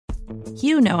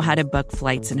You know how to book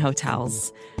flights and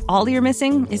hotels. All you're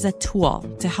missing is a tool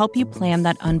to help you plan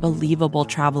that unbelievable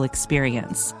travel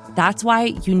experience. That's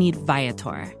why you need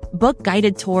Viator. Book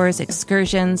guided tours,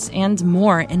 excursions, and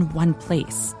more in one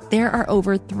place. There are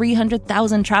over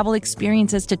 300,000 travel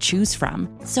experiences to choose from,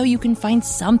 so you can find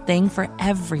something for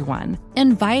everyone.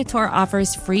 And Viator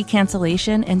offers free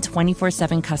cancellation and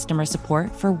 24/7 customer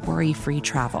support for worry-free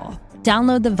travel.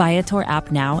 Download the Viator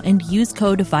app now and use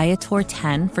code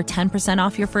Viator10 for 10%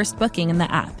 off your first booking in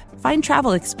the app. Find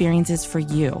travel experiences for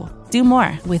you. Do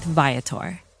more with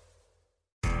Viator.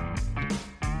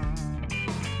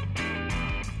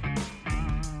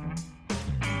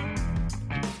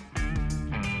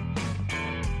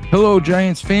 Hello,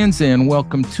 Giants fans, and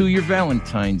welcome to your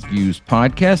Valentine's Views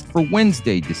podcast for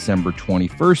Wednesday, December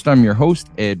 21st. I'm your host,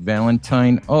 Ed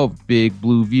Valentine of Big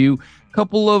Blue View.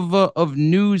 Couple of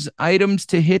news items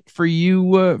to hit for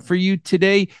you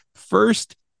today.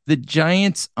 First, the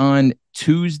Giants on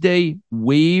Tuesday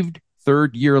waived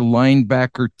third-year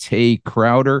linebacker Tay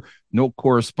Crowder. No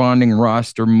corresponding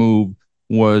roster move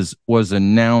was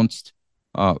announced.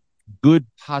 Good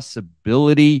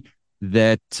possibility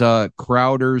that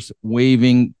Crowder's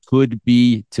waiving could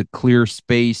be to clear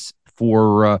space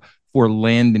for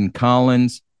Landon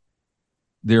Collins.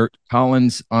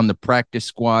 Collins on the practice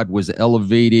squad was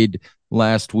elevated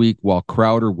last week while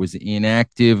Crowder was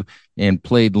inactive and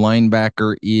played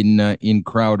linebacker in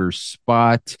Crowder's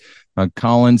spot.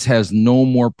 Collins has no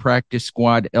more practice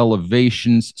squad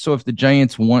elevations, so if the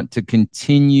Giants want to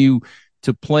continue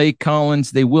to play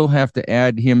Collins, they will have to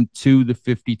add him to the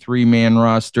 53-man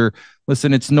roster.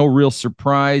 Listen, it's no real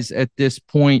surprise at this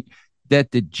point that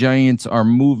the Giants are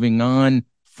moving on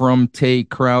from Tay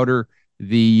Crowder.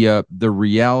 The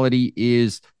reality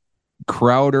is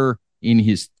Crowder in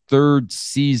his third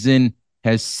season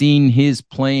has seen his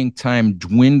playing time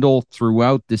dwindle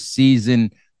throughout the season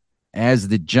as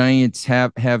the Giants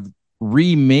have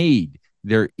remade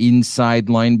their inside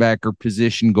linebacker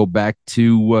position. Go back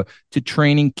to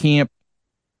training camp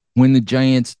when the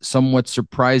Giants somewhat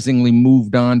surprisingly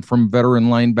moved on from veteran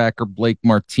linebacker Blake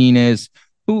Martinez,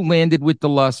 who landed with the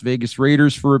Las Vegas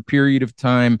Raiders for a period of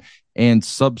time and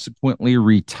subsequently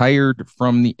retired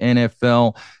from the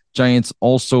NFL. Giants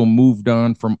also moved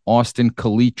on from Austin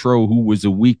Calitro, who was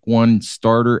a week one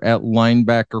starter at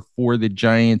linebacker for the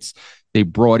Giants. They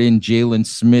brought in Jalen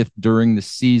Smith during the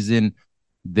season.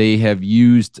 They have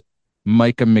used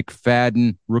Micah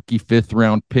McFadden, rookie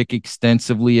fifth-round pick,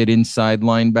 extensively at inside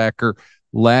linebacker.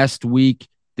 Last week,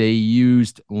 they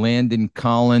used Landon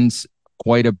Collins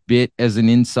quite a bit as an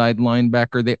inside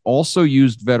linebacker. They also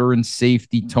used veteran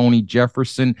safety Tony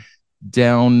Jefferson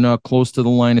down close to the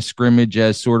line of scrimmage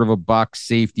as sort of a box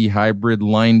safety hybrid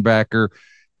linebacker.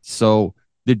 So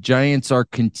the Giants are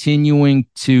continuing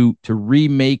to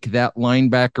remake that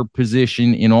linebacker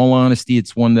position. In all honesty,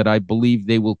 it's one that I believe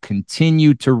they will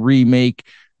continue to remake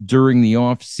during the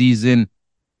offseason,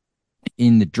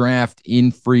 in the draft,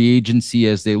 in free agency,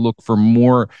 as they look for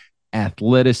more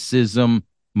athleticism,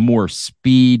 more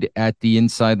speed at the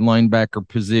inside linebacker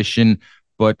position.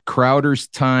 But Crowder's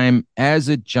time as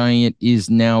a Giant is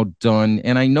now done.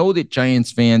 And I know that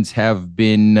Giants fans have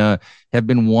been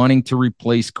wanting to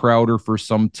replace Crowder for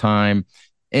some time.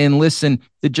 And listen,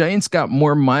 the Giants got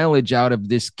more mileage out of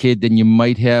this kid than you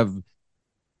might have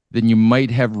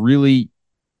really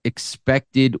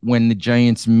expected when the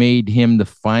Giants made him the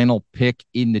final pick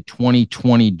in the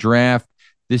 2020 draft.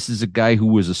 This is a guy who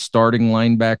was a starting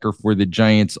linebacker for the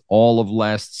Giants all of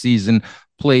last season,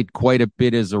 played quite a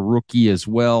bit as a rookie as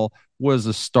well, was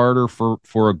a starter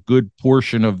for a good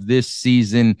portion of this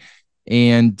season.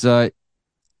 And the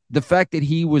fact that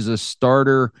he was a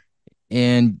starter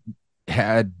and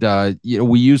had,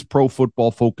 we use Pro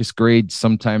Football Focus grades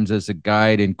sometimes as a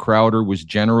guide, and Crowder was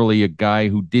generally a guy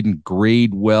who didn't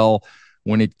grade well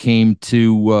when it came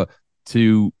to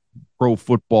Pro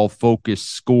Football Focus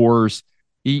scores.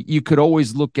 You could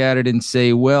always look at it and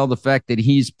say, well, the fact that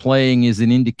he's playing is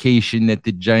an indication that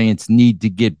the Giants need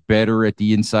to get better at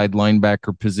the inside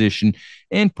linebacker position.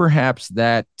 And perhaps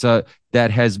that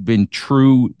has been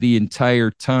true the entire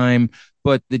time.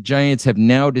 But the Giants have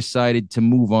now decided to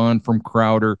move on from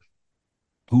Crowder,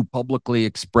 who publicly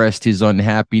expressed his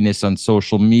unhappiness on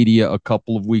social media a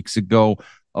couple of weeks ago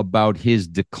about his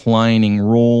declining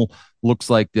role.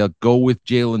 Looks like they'll go with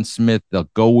Jalen Smith.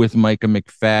 They'll go with Micah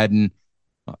McFadden.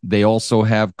 They also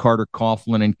have Carter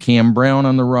Coughlin and Cam Brown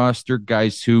on the roster,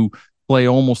 guys who play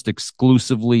almost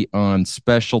exclusively on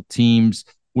special teams.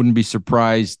 wouldn't be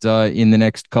surprised in the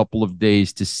next couple of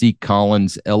days to see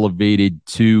Collins elevated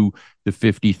to the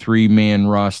 53-man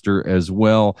roster as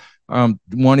well.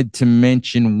 Wanted to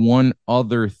mention one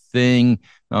other thing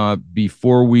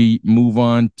before we move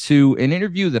on to an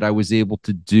interview that I was able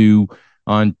to do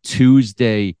on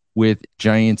Tuesday with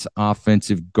Giants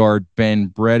offensive guard Ben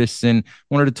Bredeson.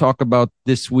 Wanted to talk about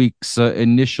this week's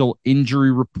initial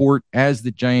injury report as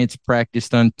the Giants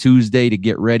practiced on Tuesday to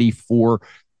get ready for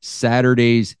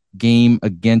Saturday's game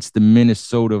against the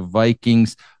Minnesota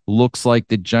Vikings. Looks like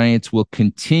the Giants will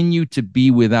continue to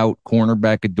be without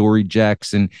cornerback Adoree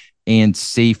Jackson and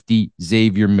safety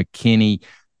Xavier McKinney.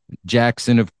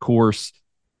 Jackson, of course,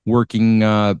 working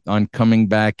on coming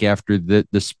back after the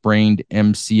sprained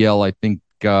MCL. I think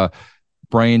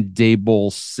Brian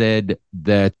Daboll said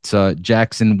that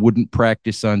Jackson wouldn't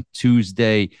practice on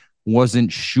Tuesday.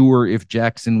 Wasn't sure if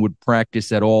Jackson would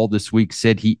practice at all this week.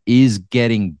 Said he is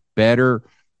getting better,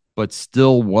 but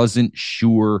still wasn't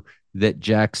sure that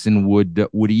Jackson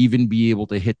would even be able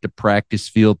to hit the practice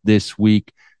field this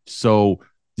week. So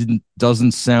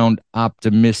doesn't sound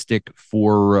optimistic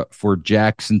for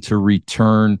Jackson to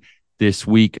return this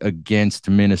week against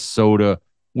Minnesota,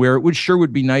 where it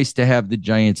would be nice to have the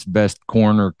Giants' best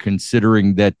corner,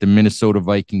 considering that the Minnesota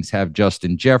Vikings have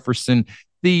Justin Jefferson,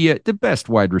 the best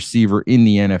wide receiver in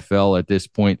the NFL at this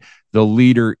point, the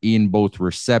leader in both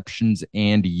receptions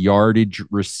and yardage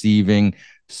receiving.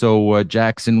 So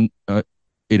Jackson,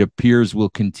 it appears, will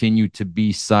continue to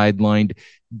be sidelined.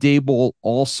 Daboll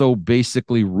also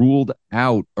basically ruled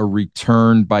out a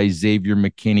return by Xavier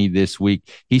McKinney this week.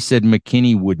 He said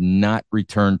McKinney would not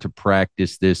return to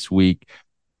practice this week.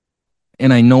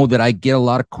 And I know that I get a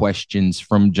lot of questions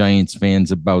from Giants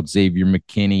fans about Xavier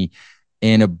McKinney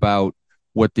and about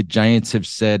what the Giants have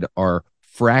said are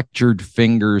fractured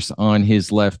fingers on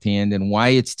his left hand and why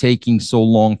it's taking so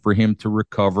long for him to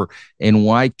recover and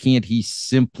why can't he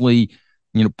simply,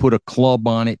 put a club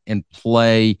on it and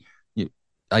play.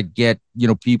 I get,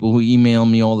 people who email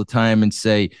me all the time and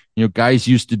say, guys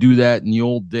used to do that in the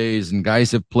old days and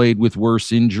guys have played with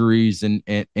worse injuries and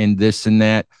this and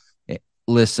that.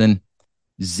 Listen,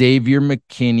 Xavier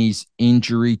McKinney's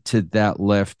injury to that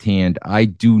left hand, I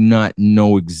do not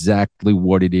know exactly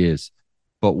what it is,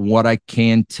 but what I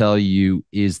can tell you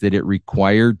is that it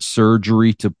required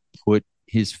surgery to put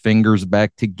his fingers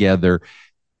back together.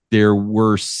 There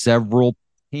were several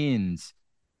pins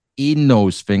in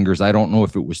those fingers. I don't know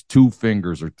if it was 2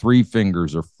 fingers or 3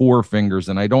 fingers or 4 fingers,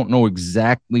 and I don't know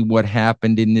exactly what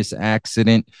happened in this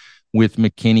accident with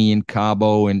McKinney and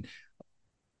Cabo, and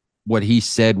what he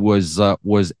said was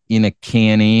in a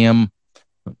Can-Am,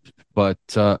 but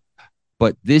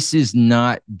this is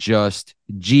not just,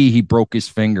 he broke his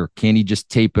finger. Can he just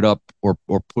tape it up or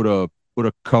put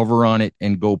a cover on it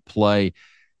and go play?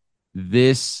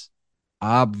 This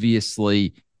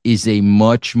obviously is a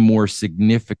much more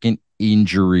significant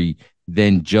injury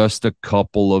than just a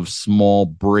couple of small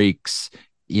breaks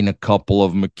in a couple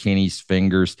of McKinney's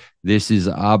fingers. This is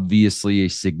obviously a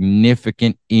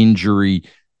significant injury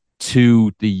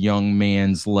to the young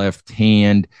man's left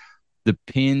hand. The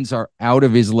pins are out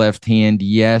of his left hand,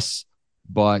 yes,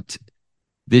 but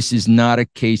this is not a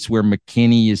case where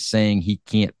McKinney is saying he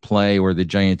can't play or the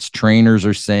Giants trainers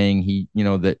are saying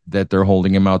that they're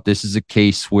holding him out. This is a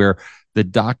case where the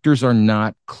doctors are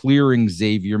not clearing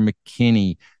Xavier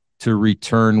McKinney to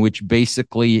return, which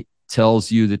basically tells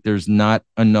you that there's not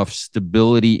enough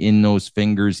stability in those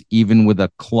fingers, even with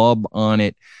a club on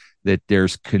it, that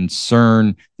there's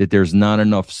concern that there's not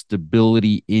enough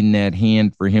stability in that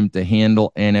hand for him to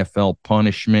handle NFL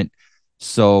punishment.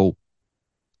 So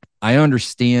I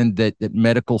understand that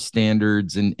medical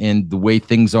standards and the way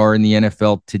things are in the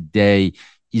NFL today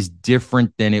is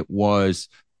different than it was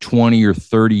 20 or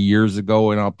 30 years ago.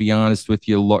 And I'll be honest with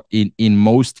you, in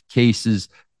most cases,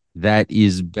 that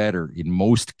is better. In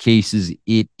most cases,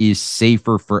 it is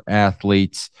safer for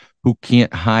athletes who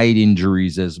can't hide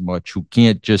injuries as much, who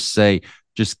can't just say,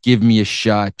 just give me a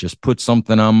shot, just put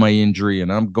something on my injury,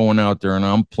 and I'm going out there and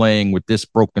I'm playing with this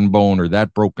broken bone or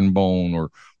that broken bone or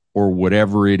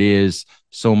whatever it is.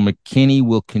 So McKinney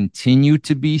will continue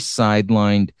to be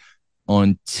sidelined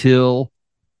until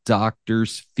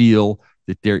doctors feel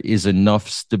that there is enough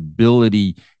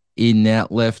stability in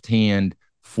that left hand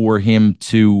for him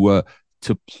to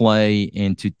play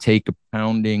and to take a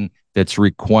pounding that's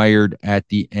required at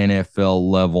the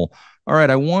NFL level. All right,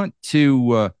 I want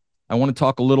to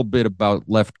talk a little bit about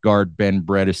left guard Ben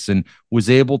Bredeson. Was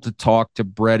able to talk to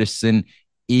Bredeson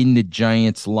in the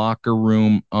Giants locker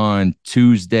room on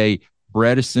Tuesday.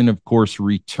 Bredeson, of course,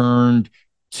 returned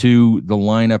to the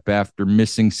lineup after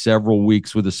missing several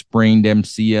weeks with a sprained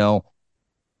MCL.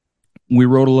 we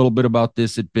wrote a little bit about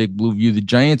this at Big Blue View. The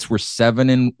Giants were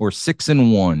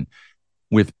 6-1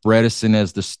 with Bredesen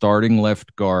as the starting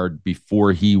left guard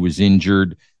before he was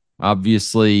injured.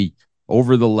 Obviously,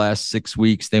 over the last 6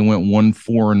 weeks, they went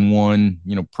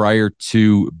 1-4-1. Prior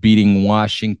to beating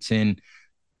Washington,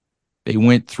 they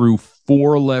went through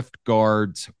 4 left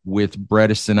guards with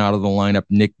Bredesen out of the lineup.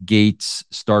 Nick Gates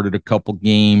started a couple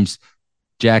games.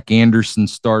 Jack Anderson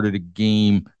started a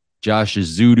game. Josh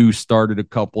Azudu started a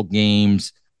couple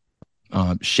games.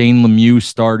 Shane Lemieux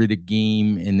started a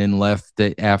game and then left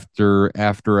after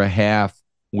a half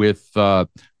with the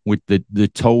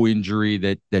toe injury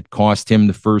that cost him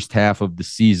the first half of the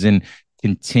season,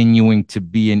 continuing to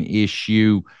be an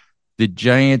issue. The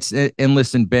Giants, and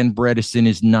listen, Ben Bredesen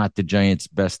is not the Giants'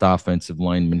 best offensive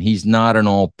lineman. He's not an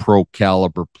all-pro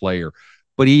caliber player,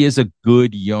 but he is a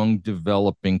good, young,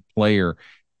 developing player.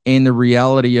 And the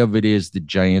reality of it is the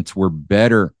Giants were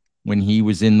better when he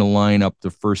was in the lineup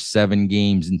the first 7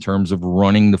 games in terms of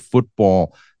running the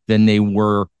football than they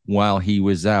were while he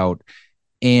was out.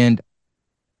 And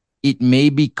it may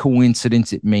be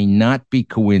coincidence. It may not be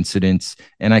coincidence.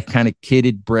 And I kind of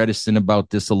kidded Bredesen about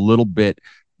this a little bit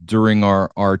during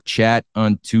our chat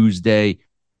on Tuesday.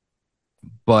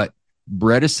 But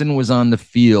Bredesen was on the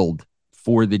field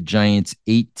for the Giants'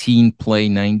 18-play,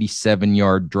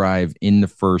 97-yard drive in the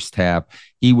first half.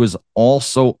 He was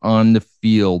also on the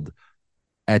field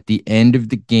at the end of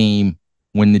the game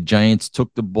when the Giants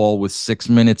took the ball with 6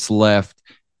 minutes left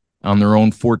on their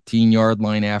own 14-yard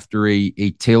line after a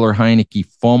Taylor Heineke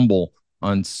fumble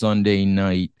on Sunday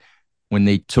night, when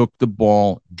they took the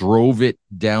ball, drove it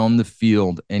down the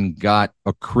field, and got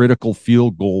a critical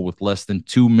field goal with less than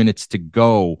 2 minutes to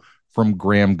go from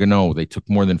Graham Gano. They took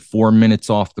more than 4 minutes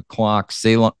off the clock.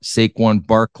 Saquon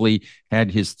Barkley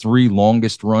had his 3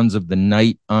 longest runs of the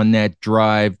night on that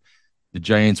drive. The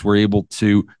Giants were able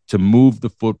to move the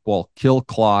football, kill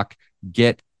clock,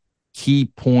 get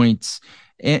key points.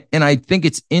 And I think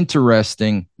it's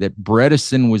interesting that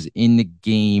Bredesen was in the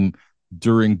game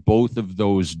during both of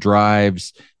those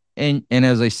drives. And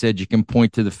as I said, you can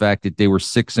point to the fact that they were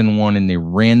 6-1 and they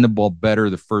ran the ball better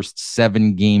the first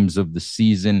 7 games of the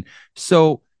season.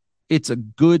 So it's a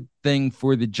good thing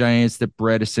for the Giants that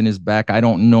Bredesen is back. I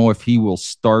don't know if he will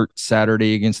start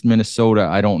Saturday against Minnesota.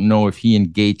 I don't know if he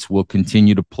and Gates will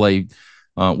continue to play,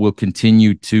 will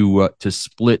continue to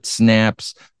split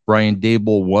snaps. Brian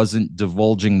Daboll wasn't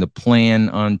divulging the plan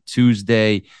on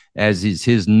Tuesday, as is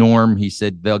his norm. He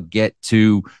said they'll get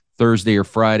to Thursday or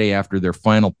Friday after their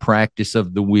final practice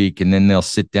of the week, and then they'll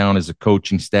sit down as a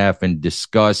coaching staff and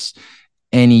discuss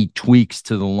any tweaks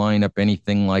to the lineup,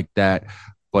 anything like that.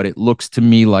 But it looks to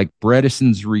me like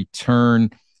Bredesen's return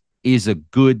is a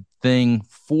good thing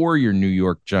for your New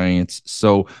York Giants.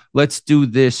 So let's do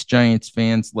this, Giants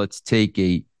fans. Let's take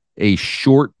a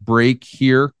short break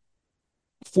here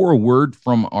for a word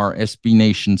from our SB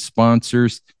Nation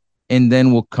sponsors, and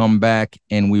then we'll come back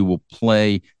and we will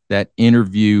play that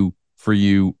interview for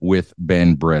you with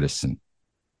Ben Bredesen.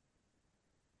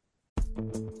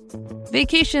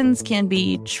 Vacations can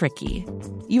be tricky.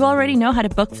 You already know how to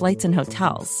book flights and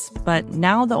hotels, but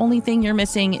now the only thing you're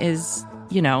missing is,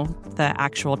 the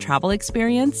actual travel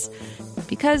experience.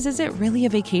 Because is it really a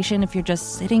vacation if you're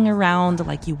just sitting around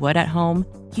like you would at home?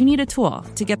 You need a tool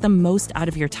to get the most out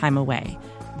of your time away.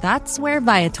 That's where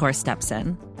Viator steps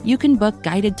in. You can book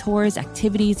guided tours,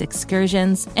 activities,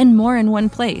 excursions, and more in one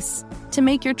place to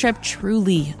make your trip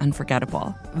truly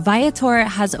unforgettable. Viator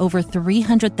has over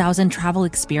 300,000 travel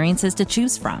experiences to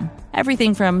choose from.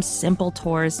 Everything from simple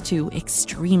tours to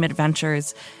extreme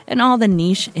adventures and all the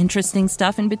niche, interesting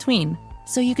stuff in between.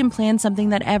 So you can plan something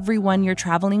that everyone you're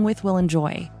traveling with will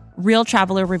enjoy. Real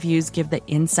traveler reviews give the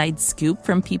inside scoop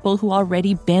from people who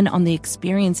already been on the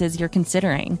experiences you're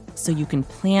considering, so you can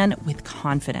plan with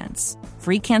confidence.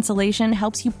 Free cancellation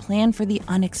helps you plan for the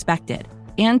unexpected.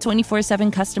 And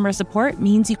 24/7 customer support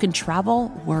means you can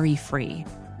travel worry-free.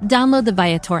 Download the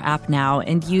Viator app now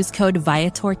and use code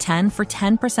Viator10 for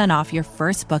 10% off your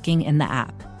first booking in the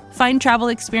app. Find travel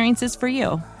experiences for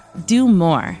you. Do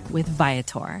more with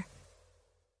Viator.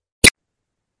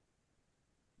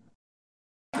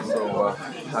 So,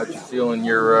 how'd you feel in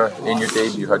your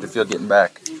debut? How'd you feel getting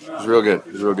back? It was real good.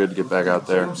 It was real good to get back out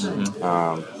there.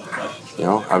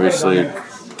 Obviously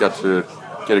got to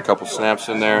get a couple snaps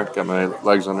in there, got my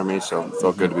legs under me, so it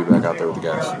felt good to be back out there with the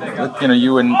guys.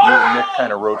 You and Nick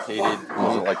kind of rotated,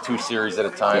 was it like 2 series at a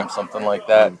time, something like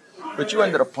that? But you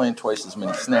ended up playing twice as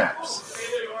many snaps.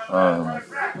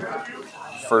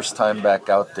 First time back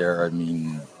out there, I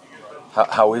mean,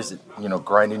 how is it,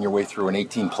 grinding your way through an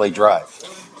 18-play drive?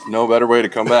 no better way to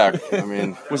come back. I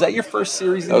mean, was that your first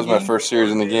series? That was my first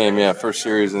series in the game. Yeah, first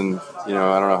series in I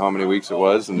don't know how many weeks it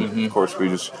was, and of course we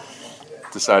just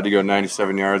decided to go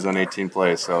 97 yards on 18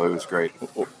 plays, so it was great.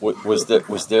 Was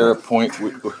there a point?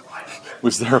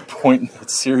 Was there a point in that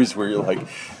series where you're like,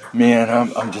 man,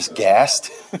 I'm just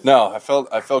gassed? No, I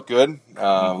felt good.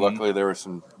 Luckily, there were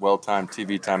some well-timed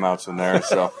TV timeouts in there,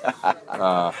 so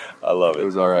I love it. It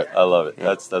was all right. I love it.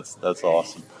 Yeah. That's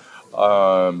awesome.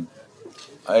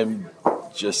 I'm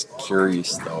just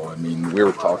curious, though. I mean, we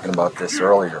were talking about this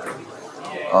earlier.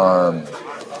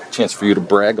 Chance for you to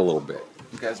brag a little bit.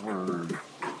 You guys were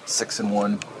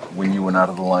 6-1 when you went out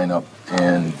of the lineup,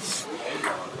 and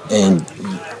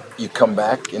you come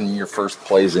back and your first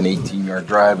play is an 18-yard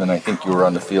drive, and I think you were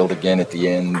on the field again at the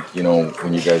end,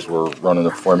 when you guys were running a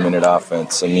 4-minute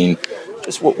offense. I mean,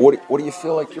 just what do you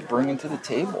feel like you're bringing to the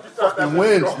table? Fucking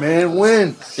wins, man,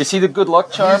 wins. Is he the good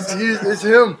luck charm? It's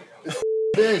him. It's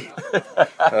big.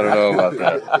 I don't know about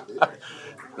that.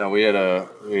 No, we had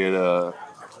a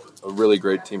really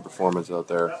great team performance out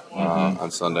there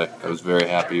on Sunday. I was very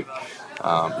happy.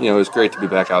 It was great to be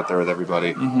back out there with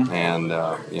everybody, and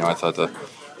I thought the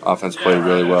offense played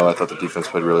really well. I thought the defense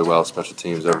played really well, special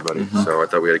teams, everybody. So I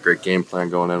thought we had a great game plan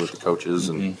going in with the coaches,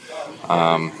 and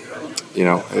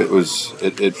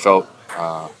it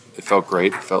felt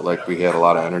great. It felt like we had a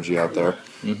lot of energy out there,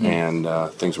 and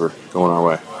things were going our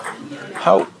way.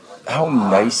 How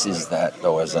nice is that,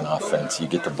 though, as an offense? You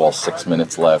get the ball 6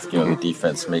 minutes left, the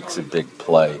defense makes a big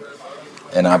play,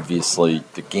 and obviously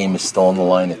the game is still on the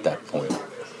line at that point.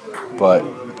 But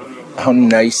how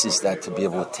nice is that to be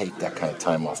able to take that kind of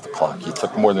time off the clock? You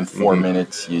took more than 4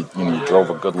 minutes. You drove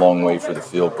a good long way for the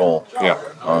field goal. Yeah.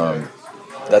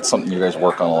 That's something you guys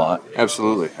work on a lot.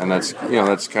 Absolutely, and that's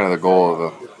kind of the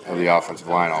goal of the offensive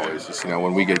line always. Is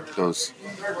when we get those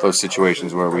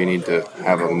situations where we need to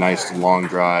have a nice long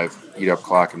drive, eat up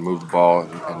clock, and move the ball,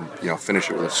 and finish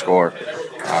it with a score.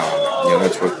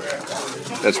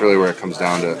 That's really where it comes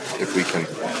down to. If we can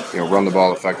run the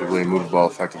ball effectively, move the ball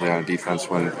effectively on defense,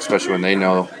 especially when they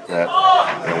know that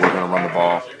we're going to run the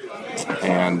ball.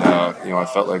 And I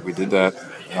felt like we did that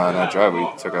on that drive. We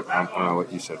took up, I don't know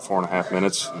what you said, 4.5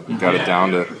 minutes. We got it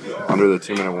down to under the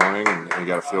 2-minute warning, and we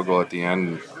got a field goal at the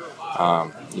end.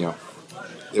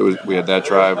 We had that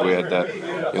drive. We had that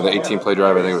the 18-play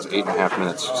drive. I think it was 8.5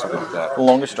 minutes, or something like that. The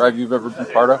longest drive you've ever been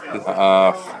part of?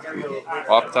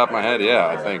 Off the top of my head, yeah,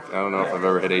 I think. I don't know if I've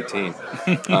ever hit 18.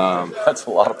 That's a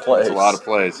lot of plays. It's a lot of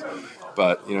plays.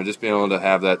 But, just being able to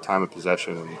have that time of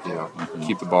possession and,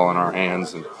 keep the ball in our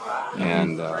hands and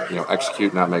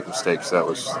execute, not make mistakes,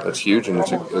 that's huge, and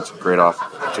it's a great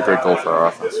goal for our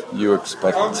offense. You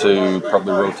expect to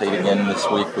probably rotate again this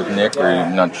week with Nick, or you're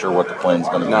not sure what the plan's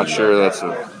going to be? Not sure. That's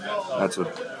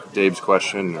a Dave's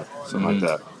question or something like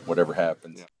that. Whatever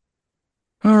happens. Yeah.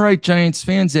 All right, Giants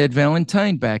fans, Ed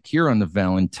Valentine back here on the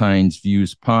Valentine's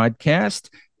Views podcast.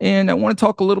 And I want to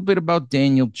talk a little bit about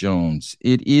Daniel Jones.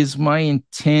 It is my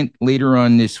intent later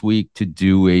on this week to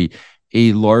do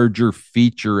a larger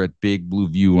feature at Big Blue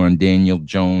View on Daniel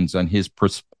Jones, on his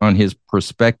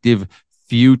prospective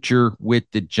future with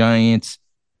the Giants,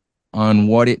 on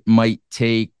what it might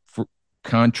take for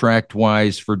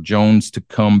contract-wise for Jones to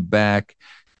come back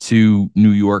to New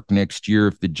York next year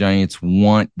if the Giants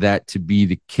want that to be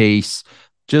the case.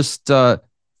 Just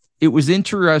it was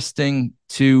interesting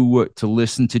to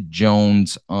listen to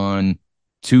Jones on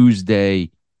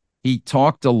Tuesday. He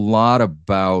talked a lot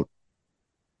about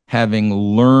having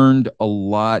learned a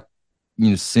lot,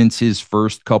 since his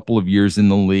first couple of years in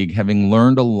the league, having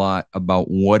learned a lot about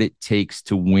what it takes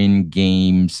to win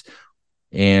games.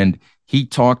 And he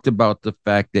talked about the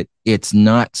fact that it's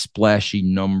not splashy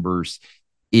numbers.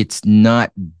 It's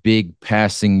not big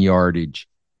passing yardage.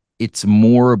 It's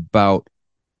more about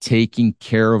taking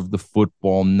care of the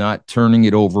football, not turning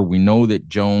it over. We know that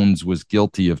Jones was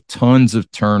guilty of tons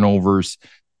of turnovers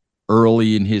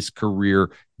early in his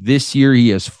career. This year, he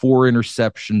has 4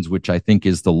 interceptions, which I think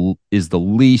is the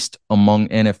least among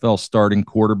NFL starting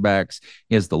quarterbacks.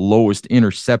 He has the lowest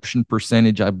interception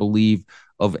percentage, I believe,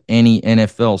 of any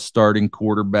NFL starting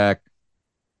quarterback.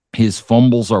 His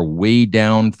fumbles are way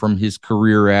down from his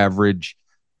career average.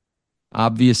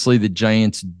 Obviously, the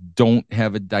Giants don't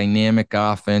have a dynamic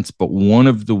offense, but one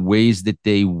of the ways that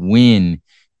they win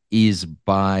is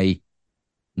by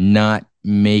not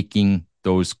making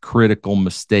those critical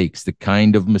mistakes, the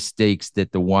kind of mistakes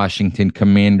that the Washington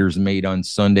Commanders made on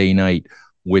Sunday night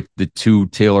with the 2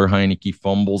 Taylor Heinicke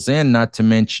fumbles, and not to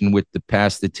mention with the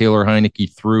pass that Taylor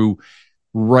Heinicke threw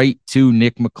right to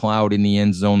Nick McLeod in the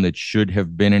end zone that should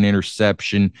have been an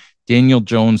interception. Daniel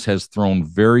Jones has thrown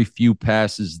very few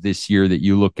passes this year that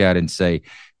you look at and say,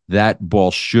 That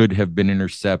ball should have been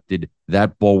intercepted.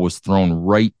 That ball was thrown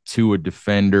right to a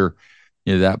defender.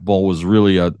 That ball was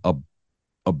really a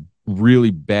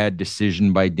really bad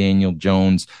decision by Daniel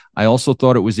Jones. I also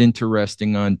thought it was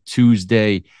interesting on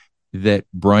Tuesday that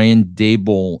Brian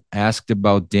Daboll asked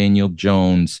about Daniel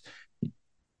Jones,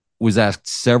 was asked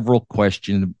several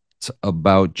questions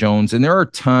about Jones. And there are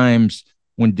times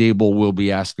when Daboll will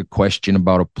be asked a question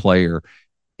about a player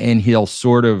and he'll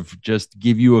sort of just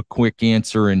give you a quick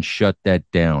answer and shut that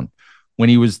down. When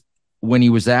he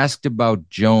was asked about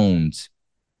Jones,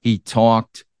 he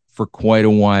talked for quite a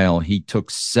while. He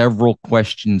took several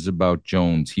questions about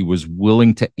Jones. He was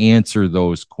willing to answer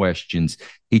those questions.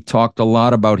 He talked a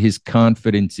lot about his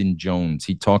confidence in Jones.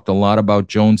 He talked a lot about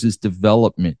Jones's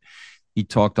development. He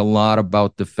talked a lot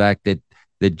about the fact that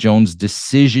Jones'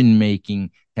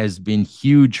 decision-making has been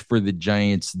huge for the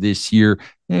Giants this year.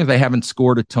 They haven't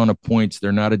scored a ton of points.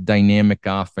 They're not a dynamic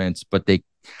offense, but they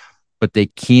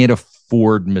can't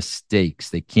afford mistakes.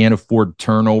 They can't afford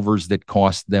turnovers that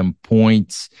cost them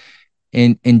points.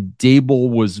 And Daboll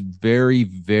was very,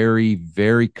 very,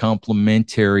 very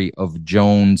complimentary of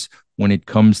Jones when it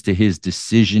comes to his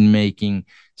decision-making,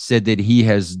 said that he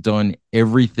has done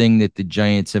everything that the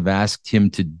Giants have asked him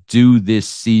to do this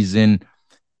season,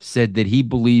 said that he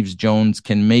believes Jones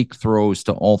can make throws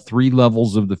to all three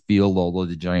levels of the field, although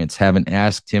the Giants haven't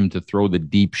asked him to throw the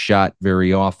deep shot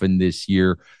very often this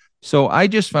year. So I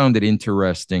just found it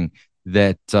interesting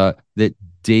that that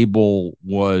Daboll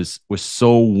was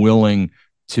so willing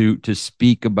to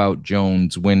speak about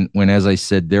Jones when, as I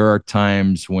said, there are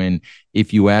times when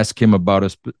if you ask him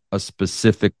about a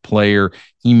specific player,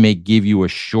 he may give you a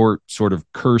short sort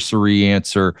of cursory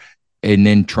answer and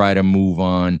then try to move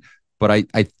on. But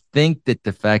I think that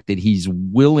the fact that he's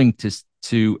willing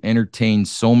to entertain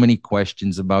so many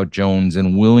questions about Jones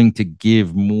and willing to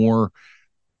give more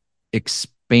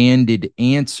expanded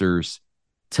answers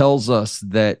tells us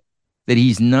that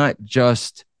he's not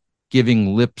just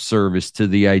giving lip service to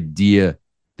the idea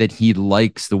that he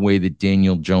likes the way that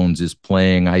Daniel Jones is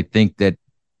playing. I think that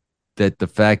the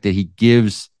fact that he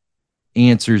gives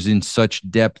answers in such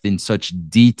depth, in such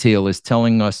detail, is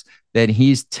telling us that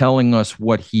he's telling us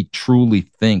what he truly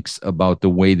thinks about the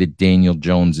way that Daniel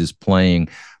Jones is playing.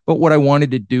 But what I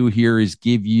wanted to do here is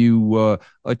give you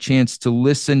a chance to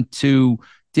listen to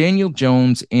Daniel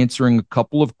Jones answering a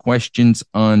couple of questions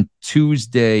on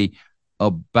Tuesday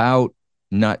about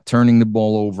not turning the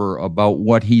ball over, about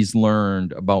what he's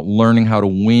learned, about learning how to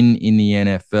win in the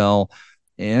NFL.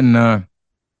 And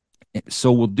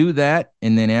so we'll do that.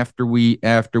 And then after we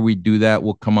do that,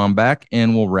 we'll come on back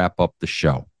and we'll wrap up the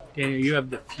show. Daniel, you have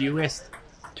the fewest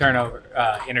turnover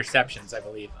interceptions, I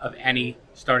believe, of any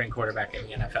starting quarterback in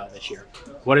the NFL this year.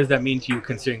 What does that mean to you,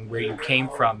 considering where you came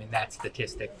from in that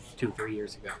statistic 2-3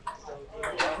 years ago?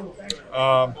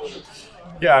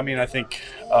 Yeah, I mean, I think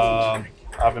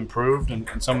I've improved in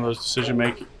some of those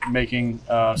decision-making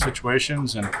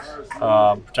situations, and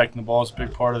protecting the ball is a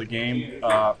big part of the game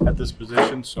at this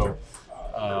position. So,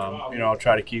 I'll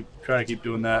try to keep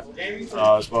doing that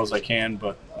as well as I can.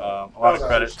 But a lot of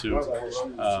credit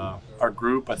to our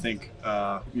group. I think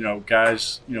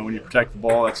guys, when you protect the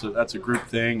ball, that's a group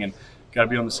thing, and got to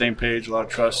be on the same page. A lot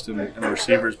of trust in the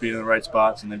receivers being in the right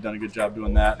spots, and they've done a good job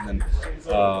doing that. And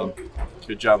then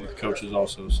good job with the coaches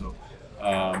also. So.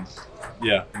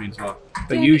 Yeah, it means a lot.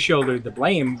 But you shouldered the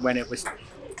blame when it was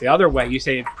the other way. You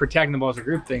say protecting the ball is a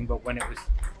group thing, but when it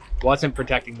wasn't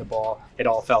protecting the ball, it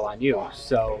all fell on you.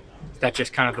 So that's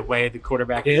just kind of the way the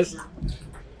quarterback is?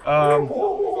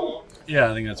 Yeah,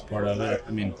 I think that's part of it.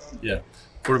 I mean, yeah,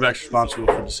 quarterback's responsible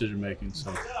for decision making,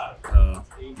 so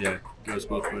yeah, it goes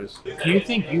both ways. Do you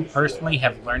think you personally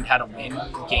have learned how to win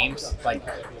games? Like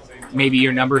maybe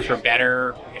your numbers were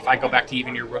better if I go back to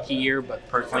even your rookie year, but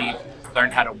personally you've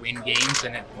learned how to win games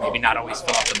and it maybe not always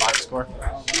fill up the box score?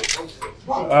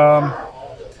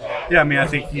 Yeah, I mean, I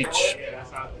think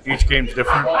each game's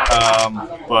different,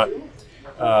 but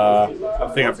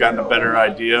I think I've gotten a better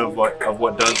idea of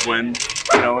what does win,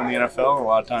 in the NFL. A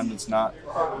lot of times it's not,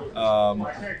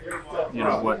 what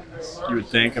you would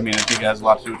think. I mean, I think it has a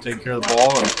lot to do with taking care of the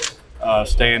ball and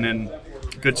staying in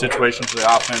good situations for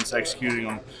the offense, executing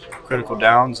on critical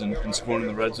downs and scoring in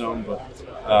the red zone. But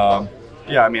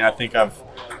yeah, I mean, I think I've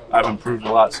improved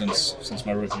a lot since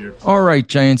my rookie year. All right,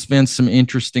 Giants fans, some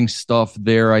interesting stuff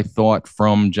there, I thought,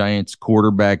 from Giants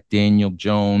quarterback Daniel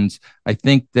Jones. I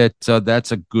think that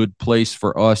that's a good place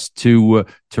for us to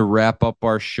wrap up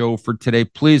our show for today.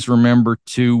 Please remember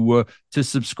to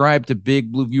subscribe to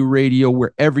Big Blue View Radio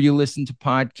wherever you listen to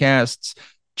podcasts.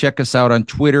 Check us out on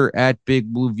Twitter at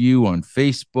Big Blue View, on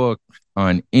Facebook,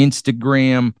 on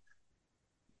Instagram.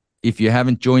 If you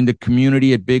haven't joined the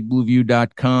community at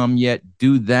bigblueview.com yet,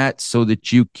 do that so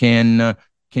that you can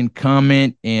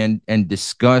comment and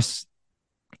discuss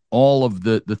all of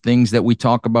the things that we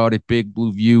talk about at Big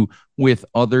Blue View with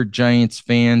other Giants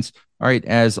fans. All right,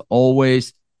 as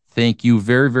always, thank you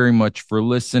very, very much for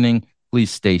listening.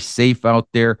 Please stay safe out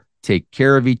there. Take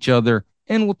care of each other,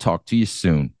 and we'll talk to you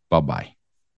soon. Bye-bye.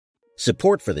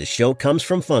 Support for this show comes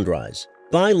from Fundrise.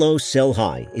 Buy low, sell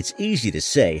high. It's easy to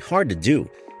say, hard to do.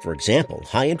 For example,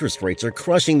 high interest rates are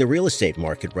crushing the real estate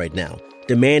market right now.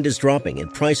 Demand is dropping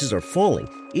and prices are falling,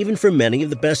 even for many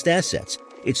of the best assets.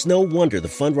 It's no wonder the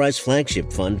Fundrise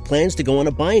Flagship Fund plans to go on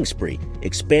a buying spree,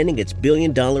 expanding its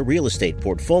billion-dollar real estate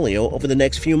portfolio over the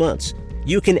next few months.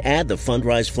 You can add the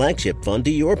Fundrise Flagship Fund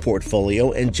to your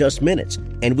portfolio in just minutes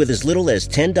and with as little as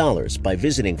 $10 by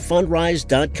visiting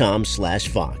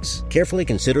fundrise.com/Fox. Carefully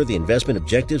consider the investment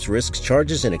objectives, risks,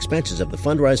 charges, and expenses of the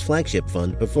Fundrise Flagship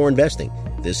Fund before investing.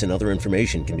 This and other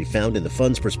information can be found in the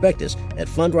fund's prospectus at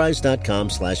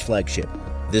fundrise.com/flagship.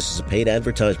 This is a paid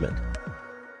advertisement.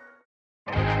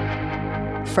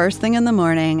 First thing in the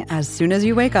morning, as soon as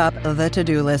you wake up, the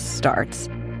to-do list starts.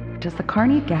 Does the car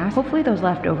need gas? Hopefully those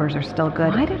leftovers are still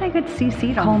good. Why did I get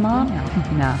CC'd on Call the Mom? email?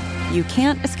 No. You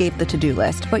can't escape the to-do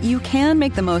list, but you can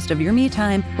make the most of your me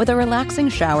time with a relaxing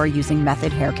shower using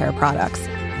Method Hair Care products.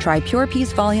 Try Pure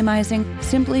Peace Volumizing,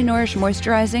 Simply Nourish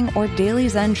Moisturizing, or Daily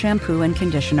Zen Shampoo and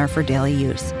Conditioner for daily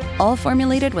use. All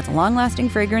formulated with long-lasting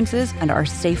fragrances and are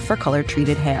safe for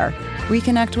color-treated hair.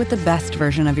 Reconnect with the best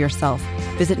version of yourself.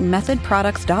 Visit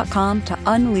methodproducts.com to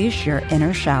unleash your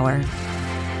inner shower.